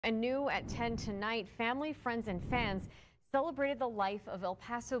And new at 10 tonight, family, friends, and fans celebrated the life of El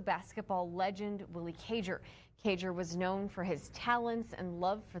Paso basketball legend Willie Cager. Cager was known for his talents and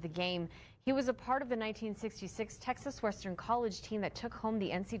love for the game. He was a part of the 1966 Texas Western College team that took home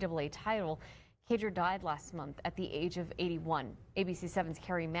the NCAA title. Cager died last month at the age of 81. ABC 7's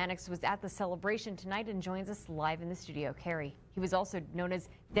Carrie Mannix was at the celebration tonight and joins us live in the studio. Carrie, he was also known as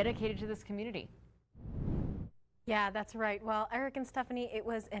dedicated to this community. Yeah, that's right. Well, Eric and Stephanie, it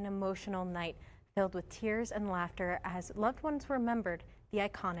was an emotional night filled with tears and laughter as loved ones remembered the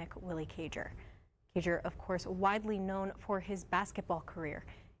iconic Willie Cager. Cager, of course, widely known for his basketball career.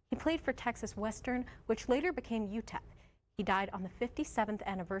 He played for Texas Western, which later became UTEP. He died on the 57th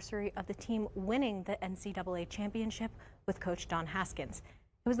anniversary of the team winning the NCAA championship with Coach Don Haskins.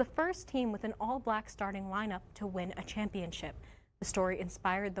 It was the first team with an all-black starting lineup to win a championship. The story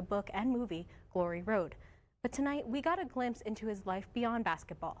inspired the book and movie Glory Road. But tonight, we got a glimpse into his life beyond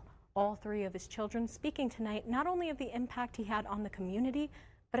basketball. All three of his children speaking tonight not only of the impact he had on the community,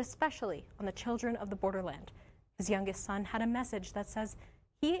 but especially on the children of the borderland. His youngest son had a message that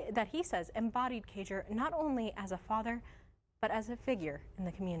he says embodied Cager not only as a father, but as a figure in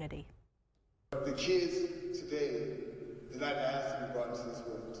the community. The kids today did not ask to be brought into this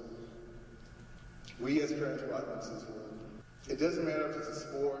world. We as parents brought them into this world. It doesn't matter if it's a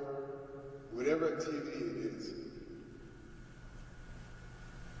sport, whatever activity it is.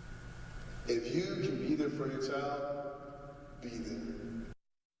 If you can be there for your child, be there.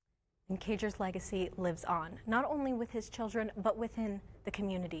 And Cager's legacy lives on, not only with his children, but within the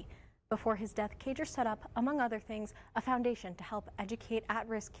community. Before his death, Cager set up, among other things, a foundation to help educate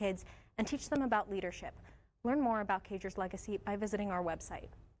at-risk kids and teach them about leadership. Learn more about Cager's legacy by visiting our website.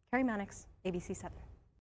 Carrie Mannix, ABC 7.